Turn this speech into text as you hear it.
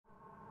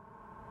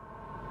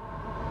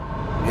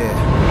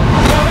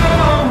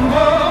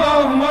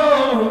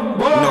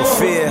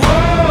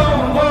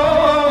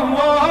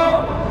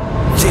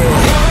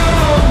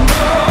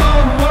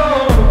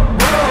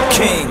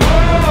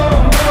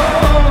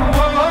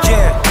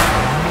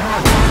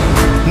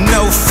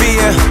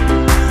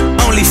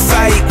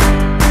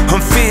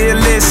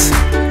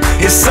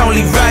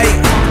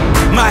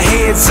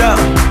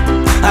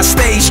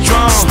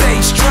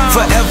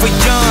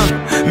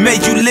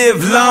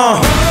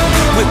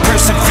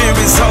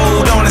Perseverance,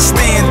 hold on and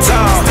stand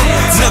tall.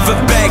 Never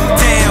back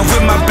down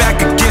with my back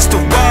against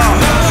the wall.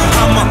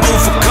 I'm an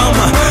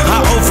overcomer,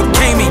 I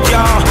overcame it,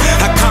 y'all.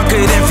 I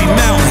conquered every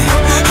mountain,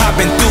 I've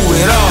been through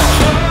it all.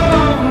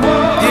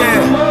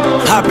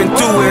 Yeah, I've been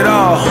through it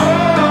all.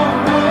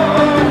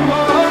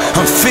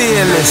 I'm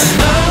fearless.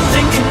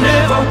 Nothing can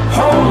ever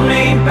hold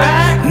me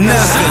back.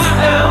 Nothing.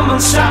 I am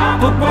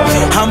unstoppable.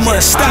 I'm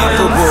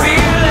unstoppable.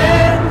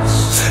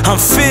 I'm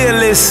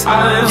fearless.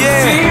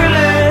 Yeah,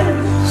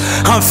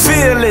 I'm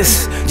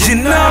fearless. You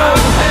know, I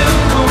am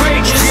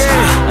courageous. Yeah.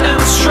 I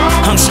am strong.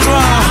 I'm strong.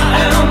 I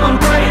am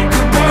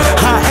unbreakable.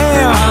 I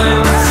am. I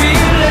am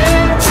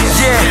fearless.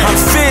 Yeah, I'm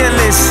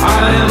fearless. I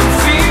am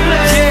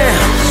fearless. Yeah,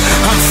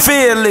 I'm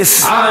fearless.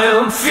 I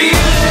am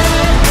fearless.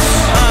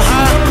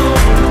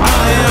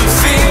 I am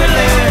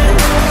fearless.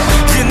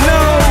 You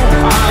know,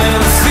 I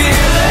am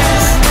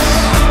fearless.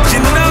 You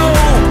know,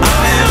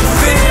 I am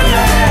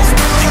fearless.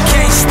 You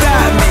can't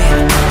stop me.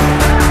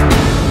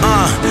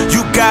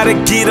 You gotta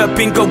get up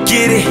and go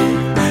get it.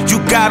 You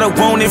gotta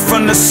want it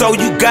from the soul,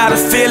 you gotta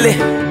feel it.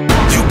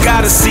 You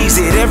gotta seize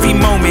it every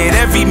moment,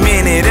 every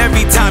minute,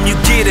 every time you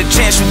get a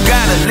chance, you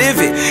gotta live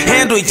it.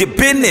 Handle your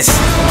business.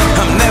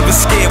 I'm never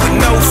scared with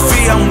no